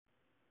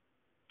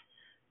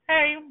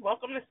Hey,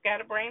 welcome to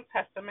Scatterbrain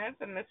Testaments,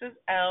 and this is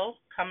Elle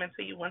coming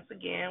to you once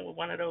again with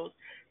one of those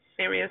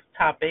serious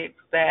topics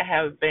that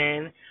have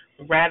been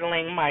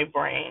rattling my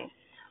brain.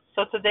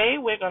 So today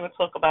we're going to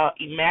talk about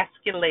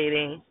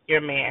emasculating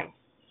your man.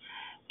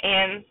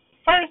 And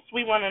first,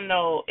 we want to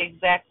know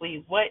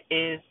exactly what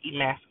is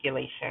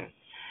emasculation.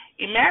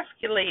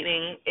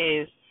 Emasculating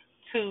is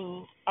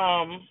to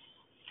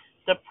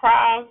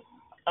deprive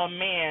a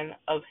man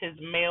of his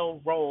male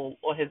role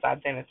or his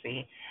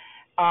identity,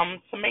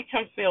 to make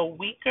him feel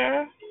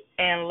weaker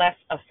and less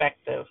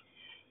effective,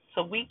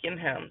 to weaken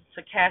him,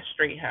 to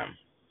castrate him.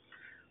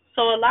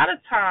 So a lot of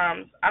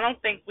times, I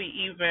don't think we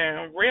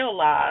even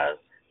realize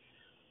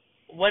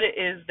what it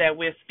is that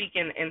we're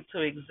speaking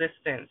into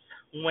existence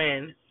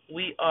when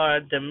we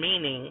are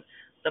demeaning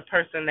the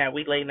person that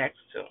we lay next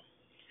to.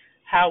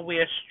 How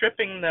we're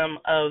stripping them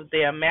of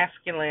their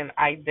masculine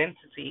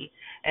identity,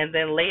 and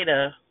then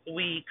later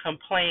we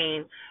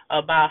complain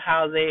about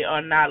how they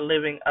are not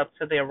living up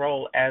to their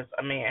role as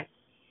a man.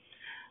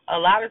 A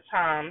lot of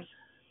times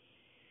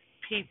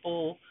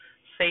people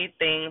say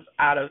things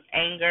out of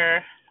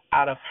anger,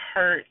 out of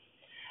hurt,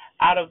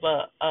 out of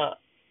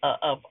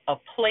a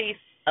place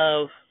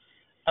of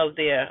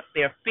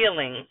their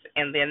feelings,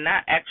 and they're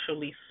not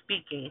actually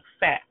speaking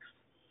facts.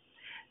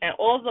 And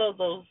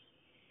although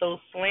those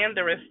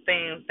slanderous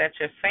things that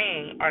you're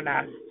saying are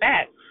not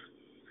facts,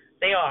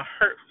 they are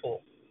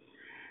hurtful,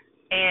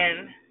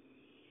 and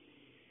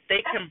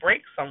they can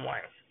break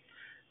someone.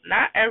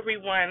 Not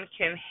everyone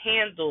can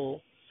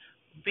handle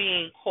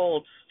being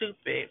called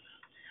stupid,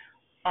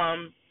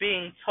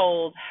 being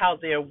told how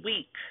they're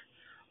weak,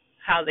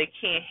 how they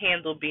can't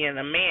handle being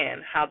a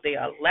man, how they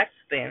are less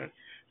than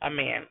a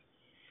man.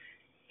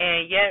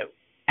 And yet,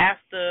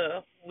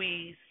 after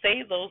we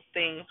say those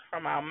things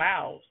from our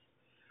mouths,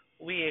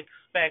 we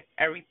expect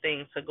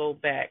everything to go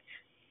back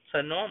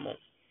to normal.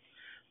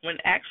 When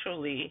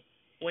actually,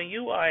 when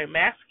you are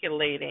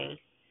emasculating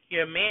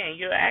your man,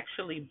 you're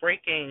actually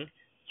breaking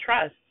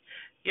trust.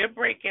 You're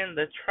breaking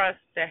the trust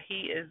that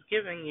he is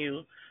giving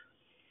you,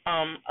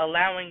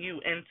 allowing you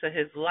into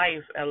his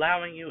life,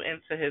 allowing you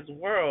into his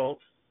world,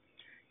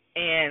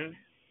 and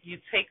you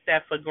take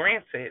that for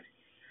granted.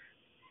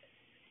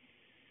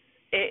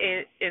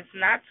 It's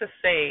not to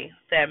say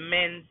that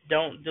men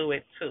don't do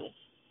it too.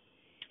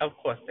 Of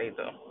course they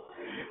do.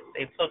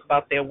 They talk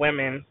about their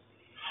women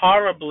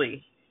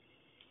horribly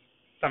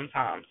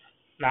sometimes.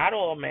 Not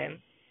all men,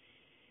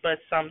 but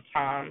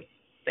sometimes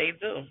they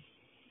do.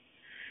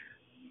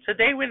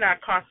 Today we're not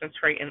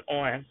concentrating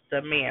on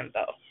the man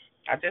though.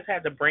 I just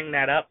had to bring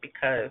that up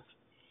because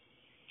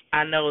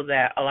I know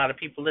that a lot of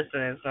people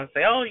listening is going to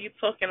say, "Oh, you're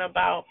talking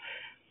about,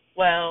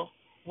 well,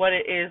 what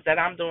it is that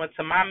I'm doing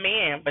to my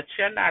man, but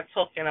you're not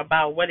talking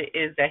about what it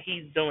is that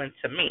he's doing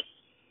to me."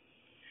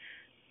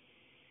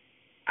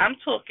 I'm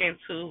talking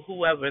to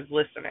whoever's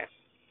listening.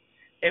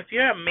 If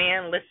you're a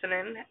man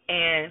listening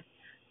and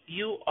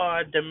you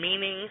are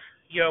demeaning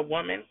your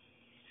woman,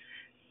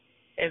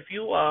 if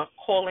you are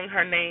calling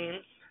her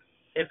names,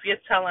 if you're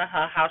telling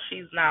her how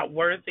she's not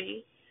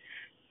worthy,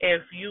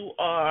 if you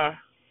are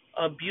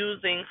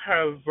abusing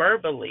her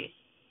verbally,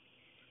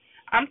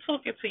 I'm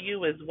talking to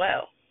you as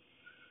well.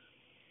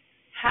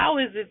 How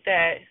is it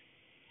that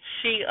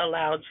she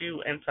allowed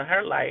you into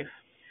her life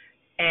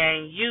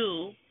and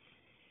you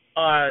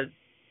are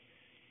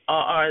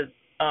are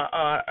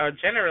are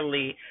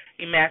generally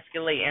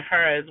emasculating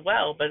her as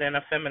well, but in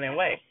a feminine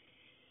way?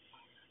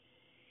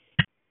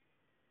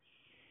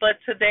 But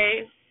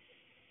today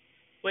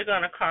we're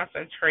going to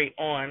concentrate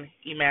on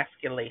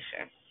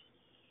emasculation.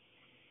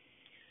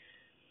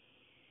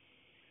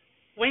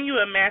 When you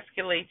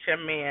emasculate your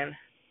man,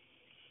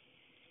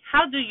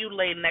 how do you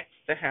lay next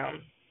to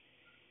him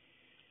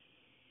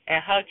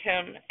and hug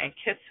him and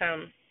kiss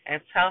him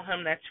and tell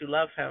him that you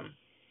love him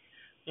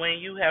when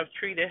you have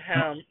treated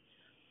him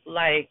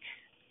like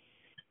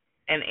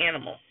an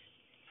animal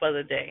for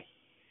the day?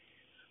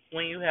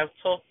 When you have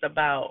talked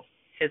about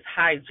his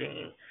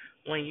hygiene,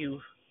 when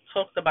you've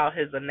talked about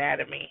his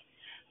anatomy,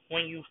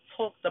 when you've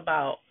talked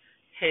about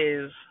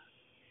his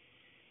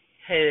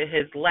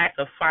his lack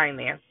of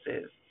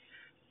finances,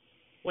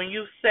 when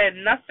you said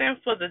nothing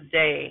for the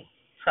day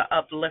to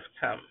uplift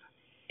him,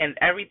 and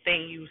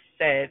everything you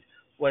said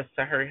was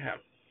to hurt him.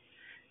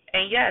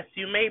 And yes,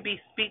 you may be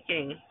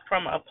speaking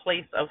from a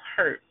place of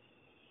hurt,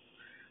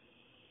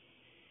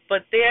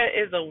 but there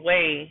is a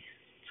way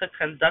to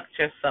conduct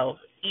yourself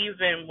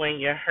even when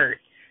you're hurt.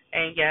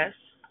 And yes,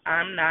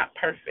 I'm not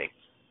perfect.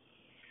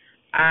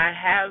 I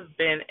have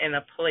been in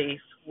a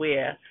place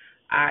where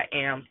I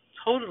am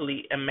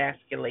totally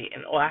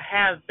emasculating, or I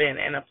have been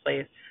in a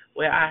place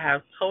where I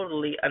have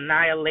totally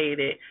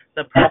annihilated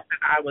the person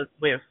I was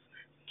with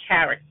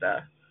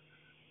character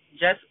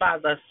just by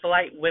the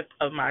slight whip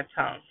of my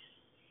tongue.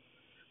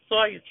 So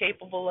are you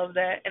capable of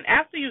that? And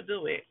after you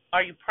do it,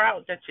 are you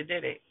proud that you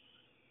did it?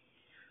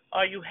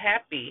 Are you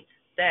happy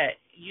that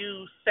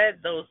you said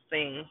those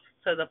things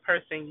to the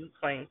person you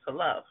claim to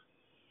love?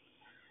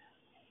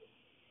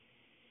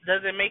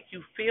 Does it make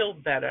you feel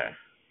better?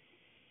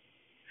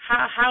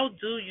 how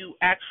do you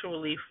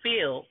actually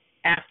feel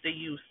after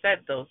you said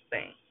those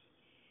things?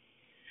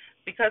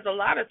 Because a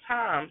lot of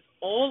times,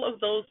 all of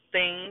those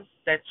things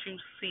that you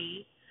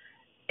see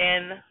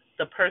in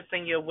the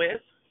person you're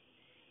with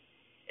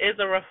is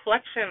a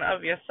reflection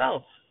of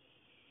yourself.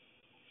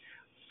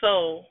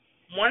 So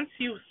once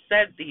you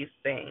said these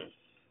things,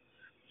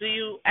 do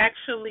you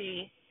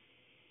actually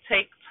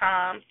take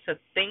time to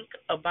think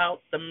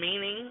about the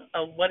meaning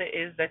of what it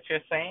is that you're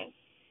saying?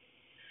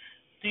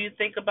 Do you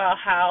think about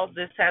how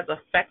this has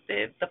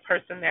affected the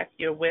person that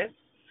you're with?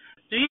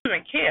 Do you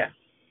even care?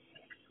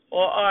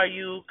 Or are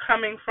you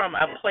coming from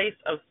a place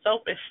of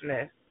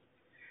selfishness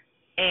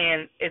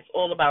and it's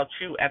all about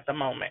you at the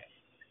moment?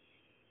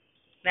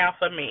 Now,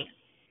 for me,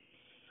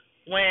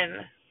 when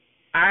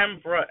I'm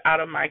brought out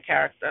of my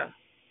character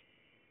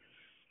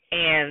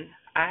and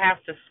I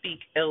have to speak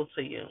ill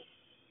to you,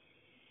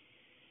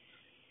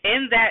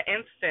 in that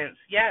instance,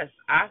 yes,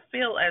 I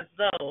feel as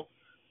though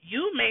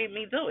you made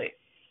me do it.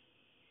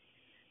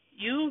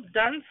 You've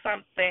done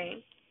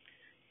something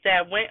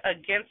that went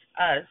against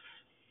us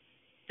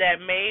that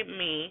made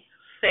me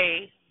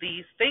say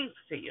these things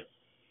to you.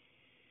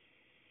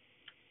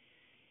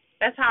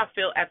 That's how I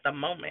feel at the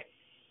moment.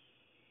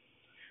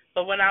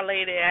 But when I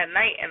lay there at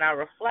night and I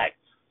reflect,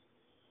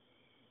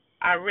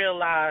 I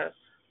realize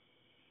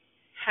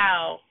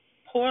how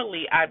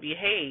poorly I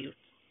behaved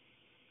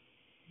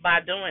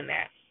by doing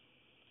that.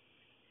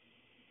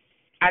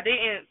 I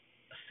didn't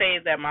say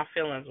that my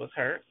feelings was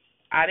hurt.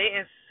 I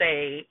didn't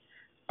say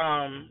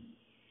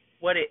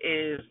what it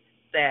is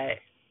that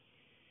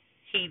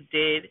he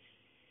did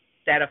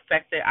that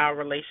affected our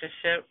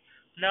relationship.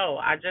 No,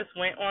 I just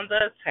went on the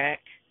attack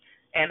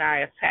and I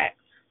attacked.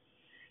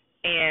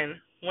 And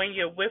when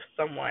you're with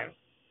someone,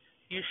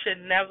 you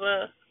should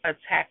never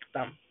attack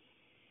them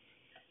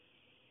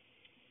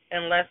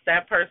unless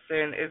that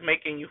person is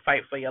making you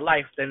fight for your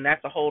life, then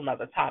that's a whole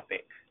nother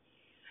topic.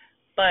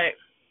 But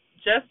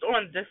just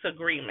on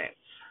disagreements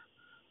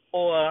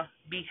or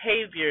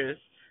behaviors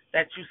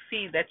that you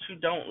see that you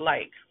don't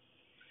like,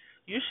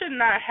 you should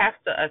not have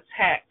to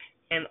attack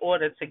in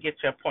order to get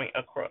your point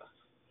across.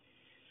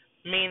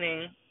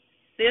 Meaning,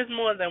 there's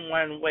more than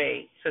one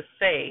way to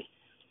say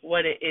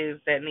what it is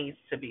that needs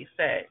to be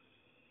said.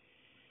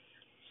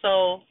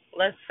 So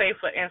let's say,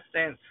 for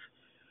instance,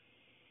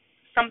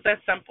 something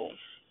simple.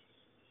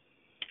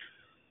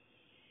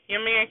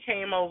 Your man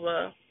came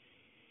over,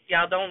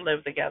 y'all don't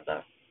live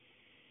together,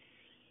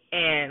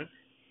 and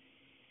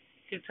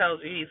he tells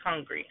you he's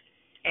hungry,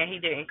 and he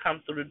didn't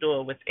come through the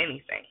door with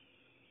anything.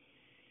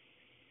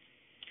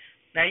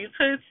 Now you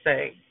could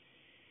say,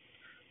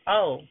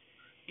 oh,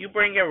 you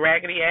bring your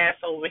raggedy ass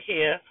over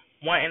here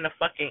wanting to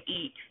fucking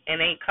eat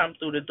and ain't come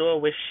through the door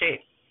with shit.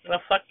 What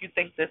the fuck you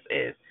think this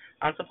is?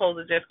 I'm supposed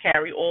to just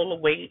carry all the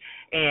weight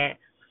and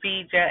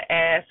feed your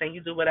ass and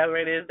you do whatever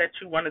it is that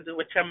you want to do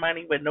with your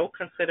money with no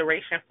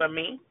consideration for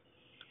me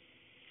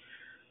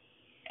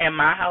and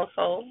my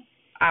household?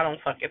 I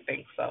don't fucking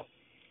think so.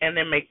 And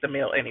then make the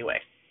meal anyway.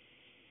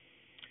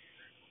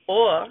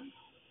 Or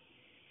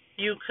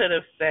you could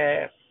have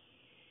said,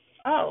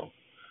 oh,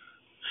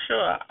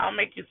 sure, I'll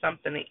make you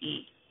something to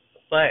eat,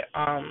 but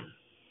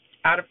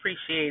I'd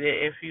appreciate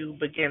it if you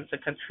begin to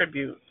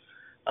contribute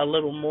a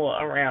little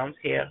more around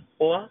here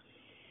or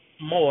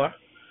more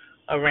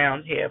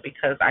around here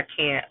because I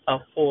can't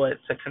afford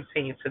to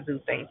continue to do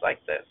things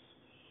like this.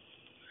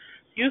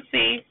 You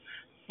see,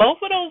 both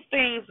of those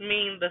things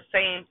mean the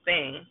same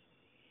thing,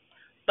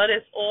 but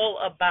it's all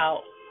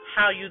about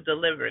how you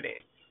delivered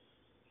it.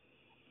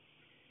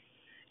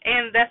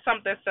 And that's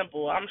something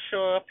simple. I'm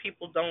sure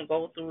people don't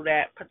go through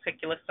that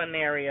particular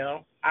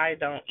scenario. I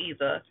don't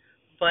either,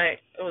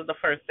 but it was the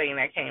first thing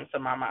that came to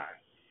my mind.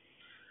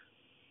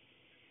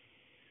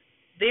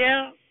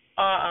 There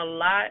are a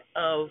lot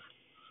of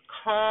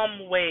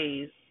calm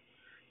ways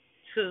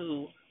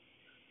to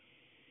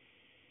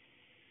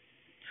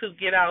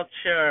get out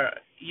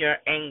your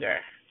anger.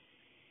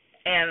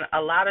 And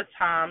a lot of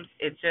times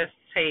it just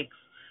takes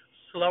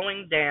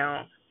slowing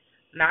down,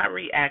 not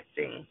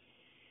reacting,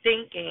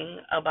 thinking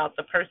about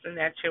the person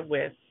that you're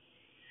with,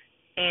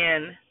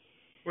 and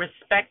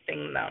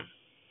respecting them.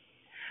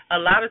 A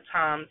lot of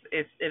times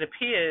it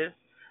appears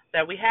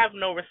that we have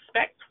no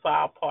respect for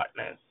our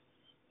partners.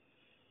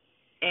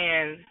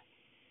 And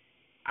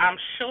I'm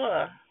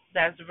sure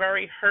that's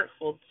very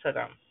hurtful to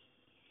them.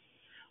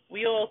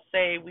 We all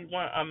say we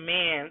want a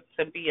man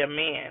to be a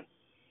man,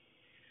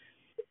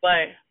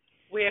 but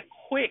we're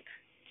quick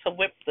to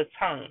whip the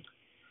tongue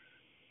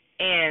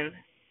and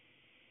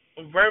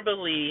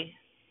verbally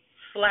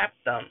slap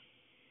them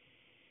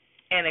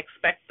and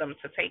expect them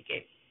to take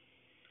it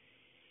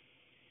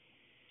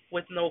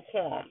with no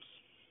qualms.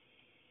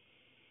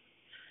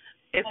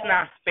 It's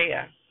not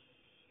fair.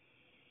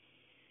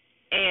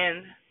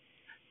 And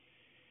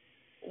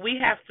we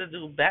have to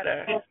do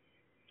better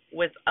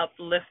with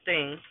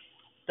uplifting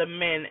the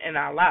men in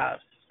our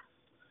lives.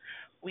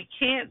 We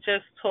can't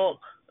just talk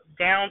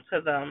down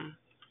to them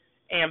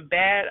and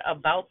bad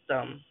about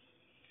them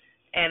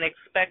and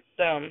expect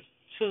them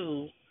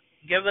to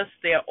give us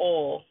their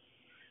all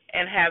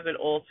and have it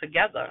all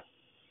together.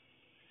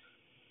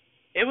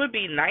 It would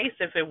be nice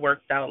if it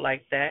worked out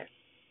like that.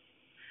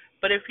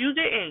 But if you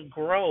didn't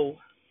grow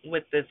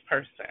with this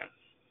person,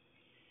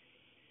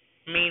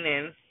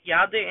 meaning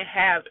y'all didn't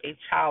have a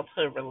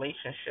childhood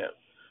relationship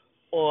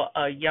or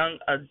a young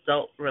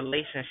adult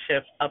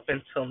relationship up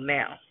until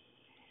now,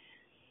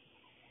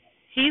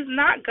 he's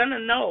not going to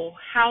know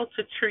how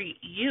to treat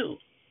you.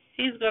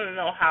 He's going to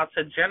know how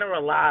to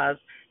generalize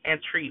and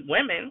treat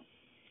women,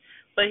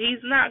 but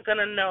he's not going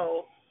to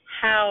know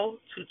how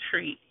to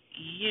treat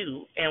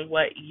you and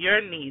what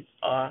your needs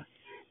are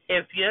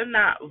if you're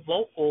not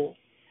vocal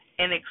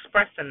in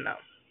expressing them.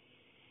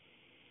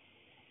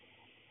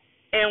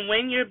 And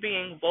when you're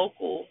being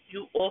vocal,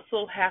 you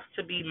also have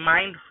to be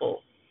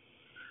mindful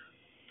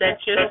that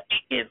you're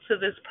speaking to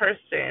this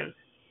person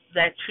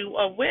that you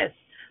are with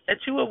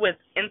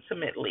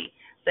intimately,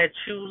 that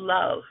you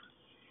love.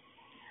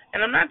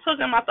 And I'm not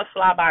talking about the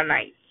fly by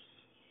nights,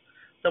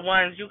 the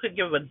ones you could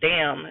give a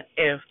damn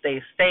if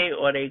they stay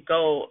or they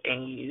go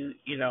and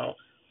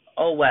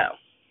oh well.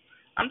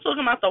 I'm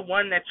talking about the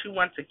one that you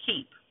want to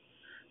keep,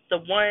 the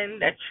one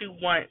that you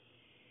want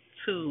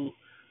to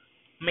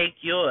make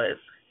yours,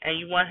 and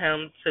you want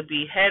him to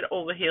be head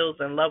over heels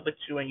in love with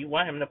you, and you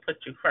want him to put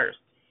you first.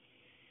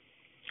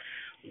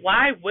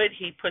 Why would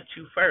he put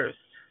you first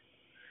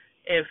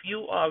if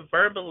you are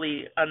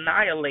verbally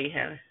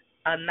annihilating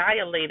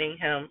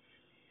him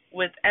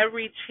with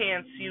every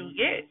chance you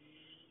get?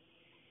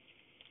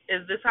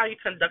 Is this how you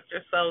conduct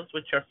yourselves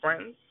with your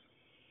friends?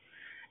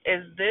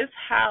 Is this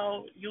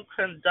how you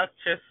conduct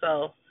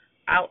yourself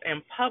out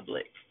in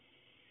public?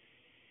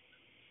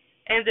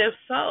 And if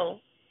so,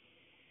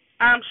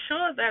 I'm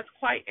sure that's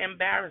quite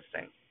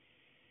embarrassing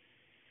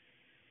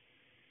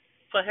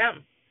for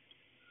him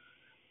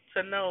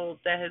to know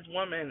that his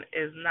woman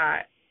is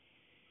not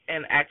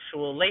an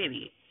actual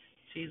lady.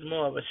 She's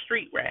more of a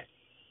street rat.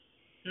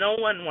 No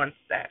one wants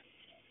that.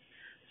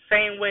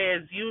 Same way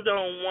as you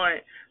don't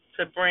want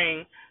to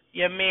bring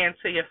your man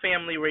to your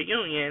family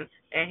reunion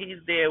and he's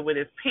there with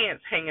his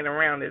pants hanging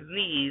around his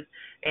knees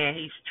and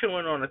he's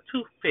chewing on a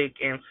toothpick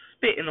and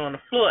spitting on the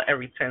floor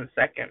every 10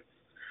 seconds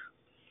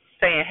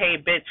saying, hey,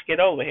 bitch, get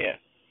over here.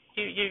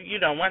 You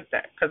don't want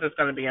that because it's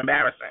going to be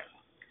embarrassing.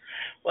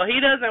 Well, he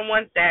doesn't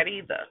want that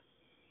either.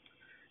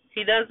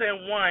 He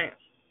doesn't want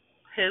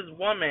his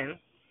woman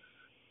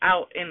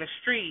out in the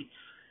streets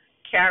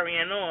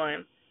carrying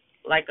on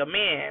like a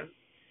man,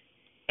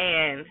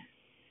 and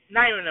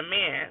not even a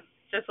man,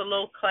 just a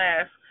low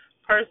class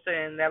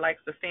person that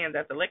likes to stand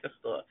at the liquor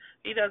store.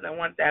 He doesn't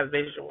want that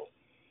visual.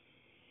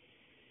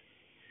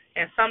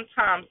 And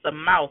sometimes the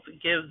mouth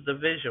gives the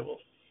visual.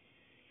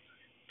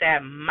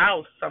 That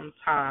mouth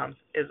sometimes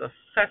is a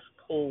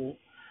cesspool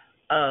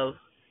of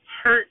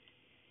hurt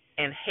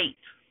and hate.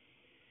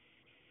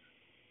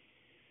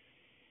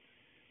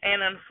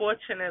 And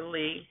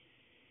unfortunately,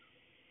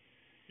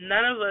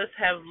 none of us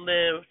have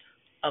lived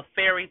a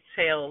fairy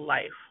tale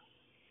life.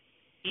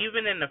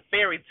 Even in the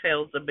fairy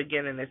tales, the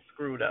beginning is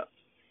screwed up.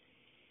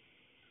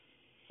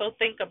 So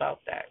think about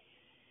that.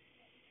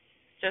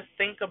 Just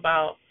think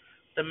about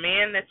the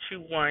man that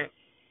you want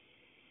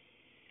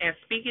and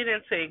speak it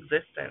into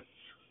existence.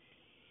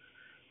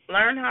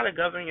 Learn how to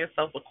govern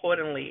yourself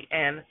accordingly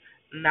and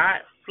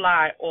not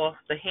fly off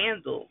the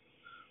handle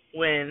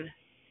when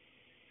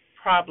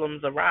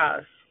problems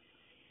arise.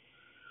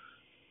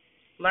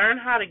 Learn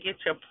how to get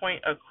your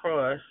point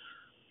across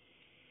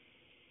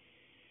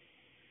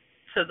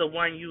to the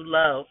one you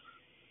love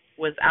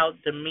without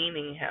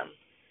demeaning him,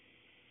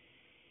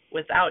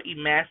 without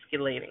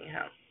emasculating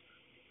him,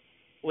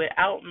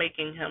 without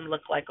making him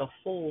look like a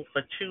fool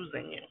for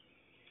choosing you,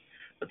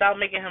 without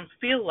making him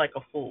feel like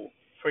a fool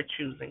for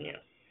choosing you.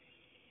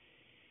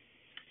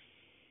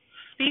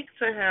 Speak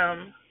to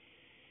him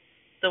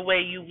the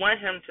way you want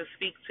him to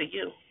speak to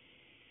you.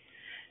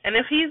 And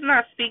if he's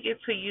not speaking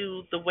to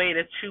you the way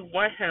that you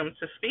want him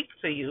to speak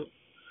to you,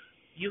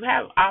 you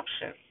have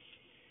options.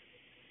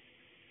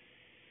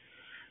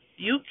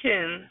 You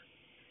can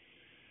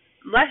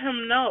let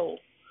him know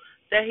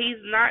that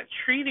he's not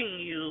treating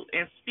you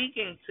and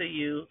speaking to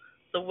you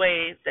the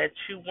way that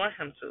you want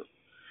him to,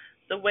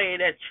 the way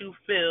that you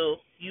feel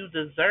you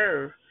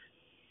deserve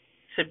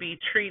to be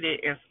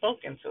treated and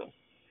spoken to.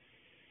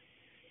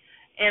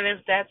 And if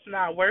that's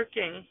not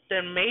working,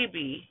 then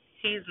maybe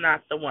he's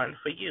not the one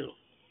for you.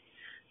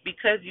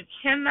 Because you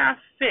cannot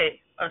fit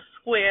a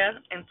square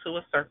into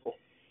a circle.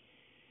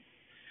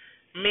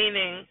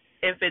 Meaning,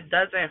 if it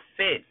doesn't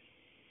fit,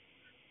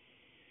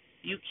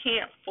 you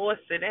can't force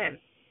it in.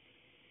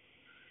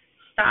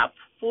 Stop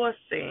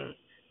forcing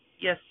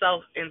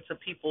yourself into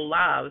people's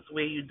lives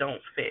where you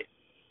don't fit.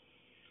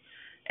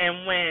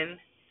 And when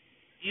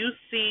you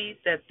see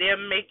that they're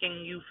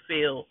making you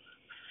feel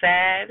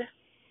sad,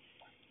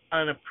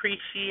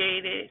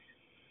 unappreciated,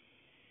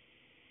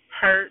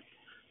 hurt,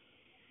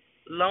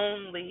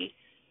 lonely,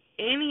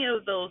 any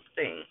of those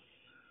things,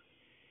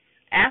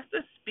 after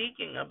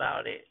speaking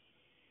about it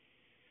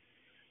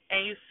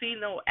and you see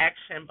no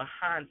action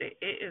behind it,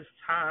 it is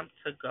time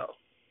to go.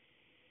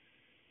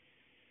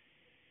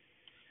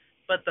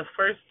 But the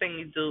first thing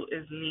you do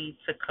is need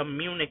to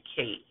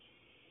communicate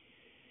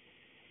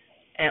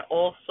and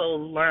also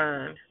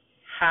learn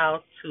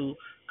how to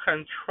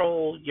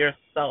control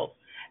yourself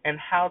and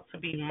how to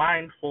be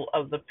mindful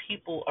of the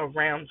people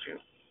around you.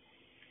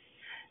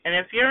 And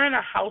if you're in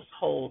a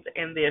household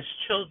and there's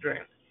children,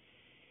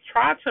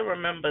 try to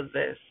remember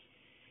this,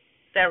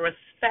 that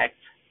respect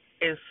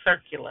is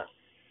circular.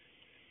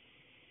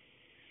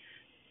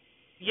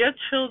 Your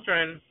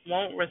children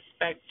won't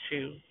respect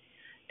you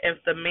if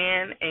the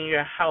man in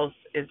your house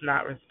is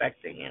not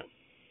respecting you.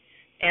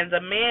 And the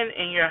man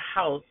in your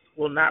house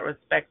will not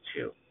respect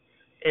you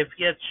if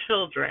your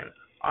children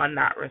are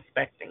not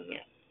respecting you.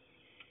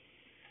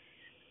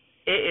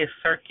 It is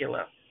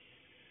circular.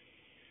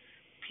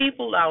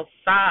 People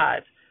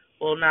outside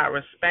will not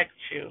respect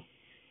you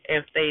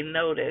if they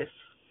notice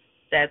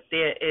that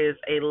there is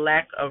a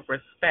lack of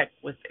respect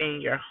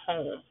within your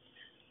home,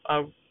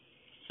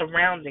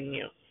 surrounding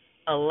you,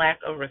 a lack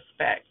of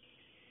respect.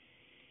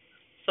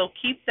 So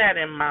keep that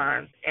in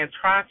mind and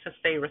try to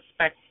stay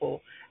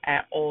respectful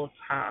at all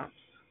times.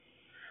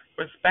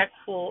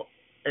 Respectful,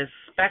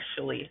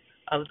 especially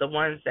of the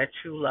ones that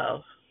you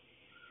love.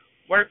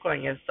 Work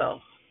on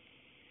yourself.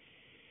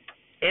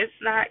 It's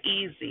not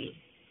easy.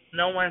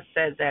 No one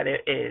said that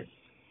it is.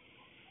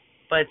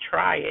 But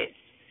try it,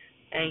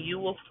 and you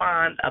will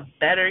find a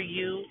better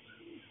you,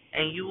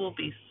 and you will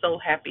be so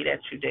happy that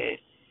you did.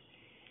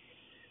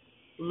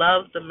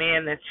 Love the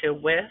man that you're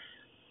with,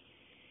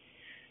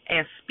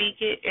 and speak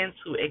it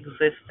into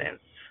existence.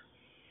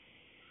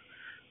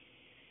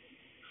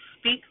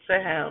 Speak to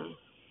him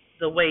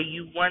the way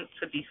you want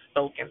to be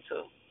spoken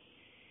to.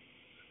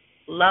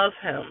 Love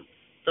him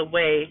the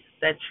way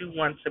that you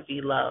want to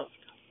be loved.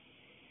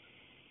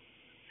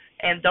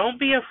 And don't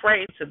be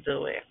afraid to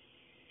do it.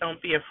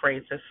 Don't be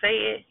afraid to say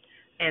it,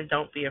 and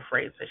don't be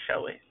afraid to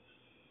show it.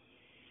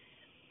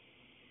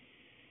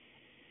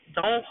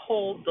 Don't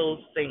hold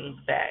those things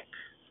back,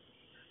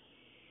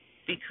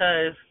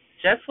 because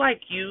just like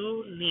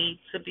you need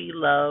to be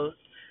loved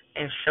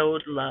and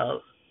showed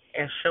love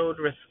and showed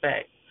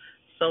respect,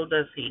 so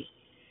does he.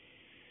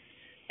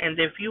 And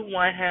if you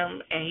want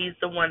him and he's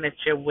the one that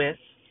you're with,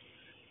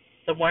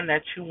 the one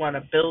that you want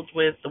to build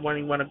with, the one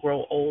you want to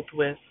grow old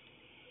with,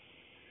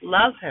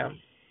 love him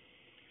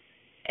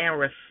and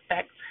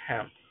respect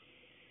him.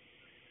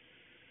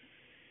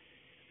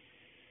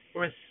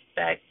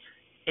 Respect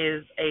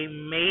is a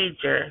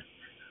major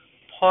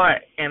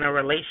part in a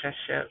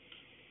relationship.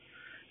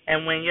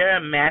 And when you're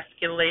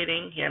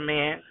emasculating your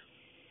man,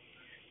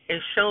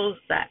 it shows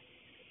that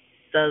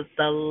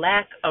the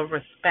lack of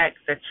respect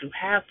that you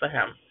have for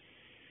him.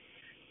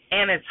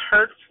 And it's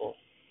hurtful.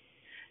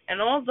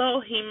 And although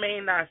he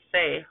may not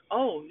say,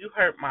 oh, you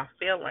hurt my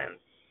feelings,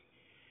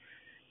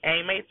 and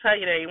he may tell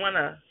you that he want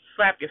to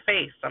slap your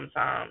face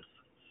sometimes,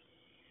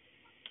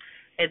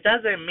 it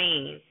doesn't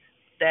mean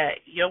that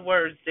your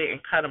words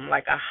didn't cut him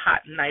like a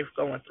hot knife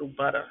going through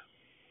butter.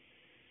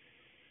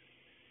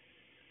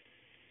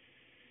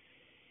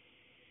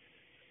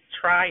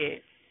 Try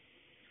it.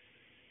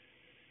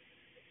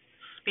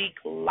 Speak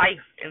life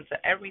into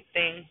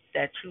everything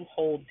that you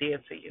hold dear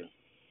to you,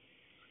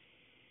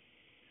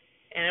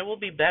 and it will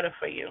be better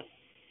for you.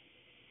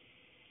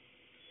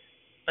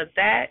 But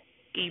that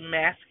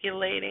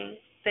emasculating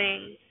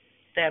thing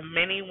that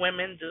many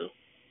women do,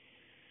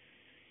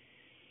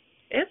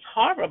 it's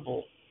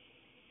horrible.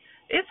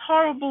 It's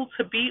horrible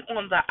to be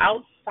on the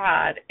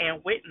outside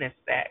and witness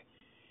that.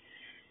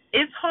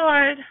 It's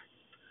hard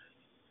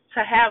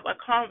to have a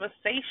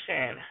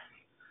conversation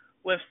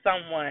with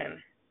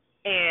someone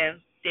and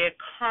they're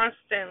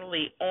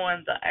constantly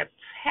on the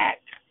attack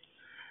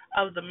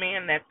of the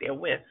man that they're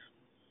with.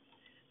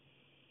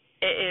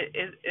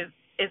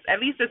 It's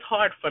at least it's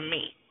hard for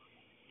me.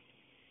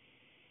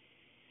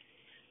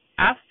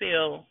 I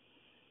feel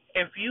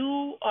if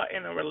you are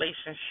in a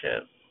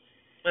relationship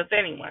with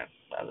anyone,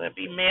 whether it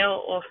be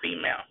male or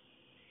female,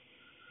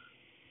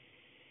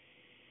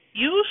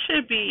 you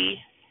should be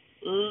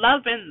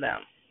loving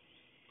them.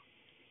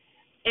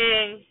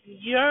 And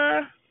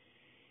your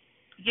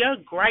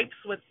gripes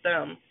with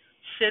them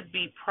should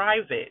be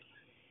private.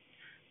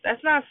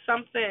 That's not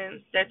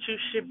something that you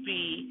should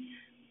be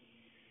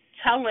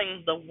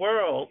telling the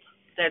world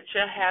that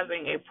you're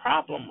having a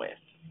problem with.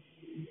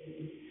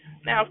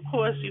 Now, of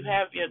course, you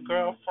have your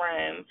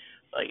girlfriend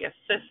or your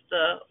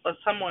sister or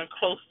someone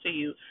close to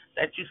you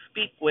that you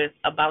speak with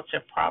about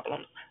your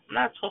problems. I'm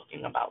not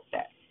talking about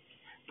that.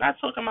 I'm not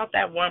talking about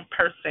that one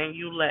person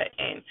you let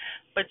in.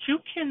 But you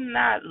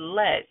cannot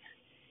let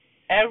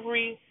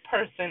every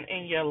person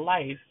in your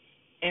life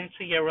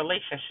into your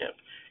relationship.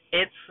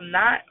 It's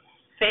not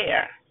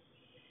fair.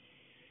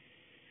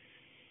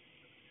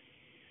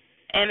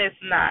 And it's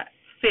not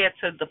fair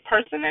to the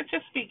person that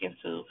you're speaking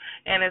to,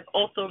 and it's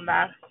also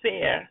not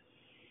fair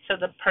to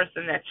the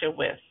person that you're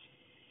with.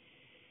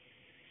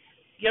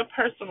 Your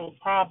personal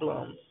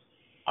problems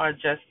are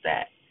just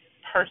that,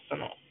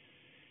 personal.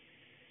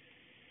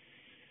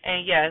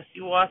 And yes,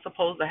 you are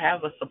supposed to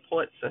have a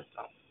support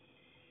system.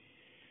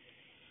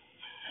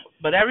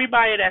 But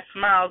everybody that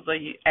smiles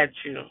at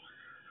you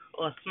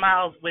or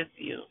smiles with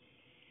you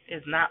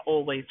is not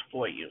always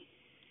for you.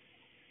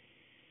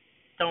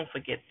 Don't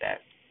forget that.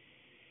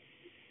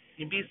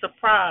 You'd be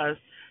surprised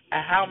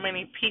at how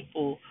many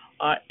people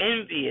are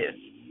envious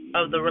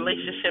of the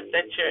relationship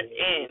that you're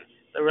in,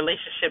 the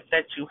relationship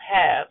that you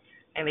have,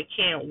 and they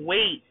can't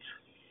wait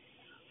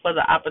for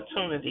the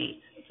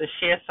opportunity to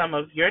share some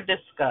of your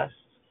disgust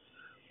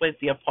with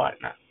your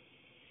partner.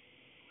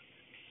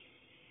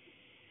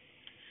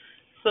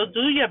 So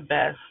do your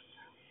best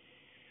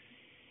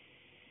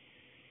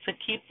to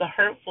keep the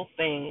hurtful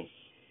things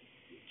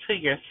to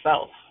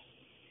yourself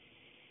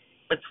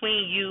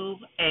between you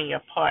and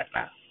your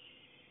partner.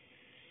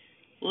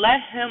 Let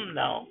him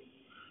know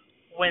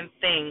when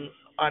things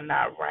are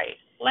not right.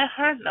 Let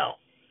her know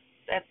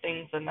that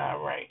things are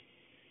not right.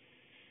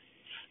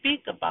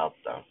 Speak about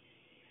them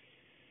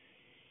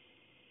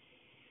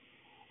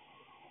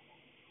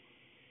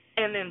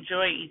and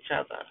enjoy each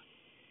other.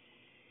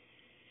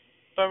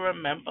 But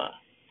remember,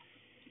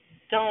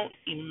 don't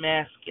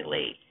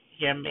emasculate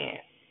your man.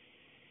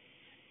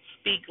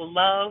 Speak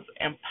love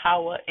and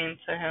power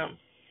into him,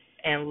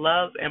 and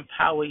love and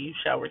power you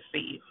shall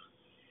receive.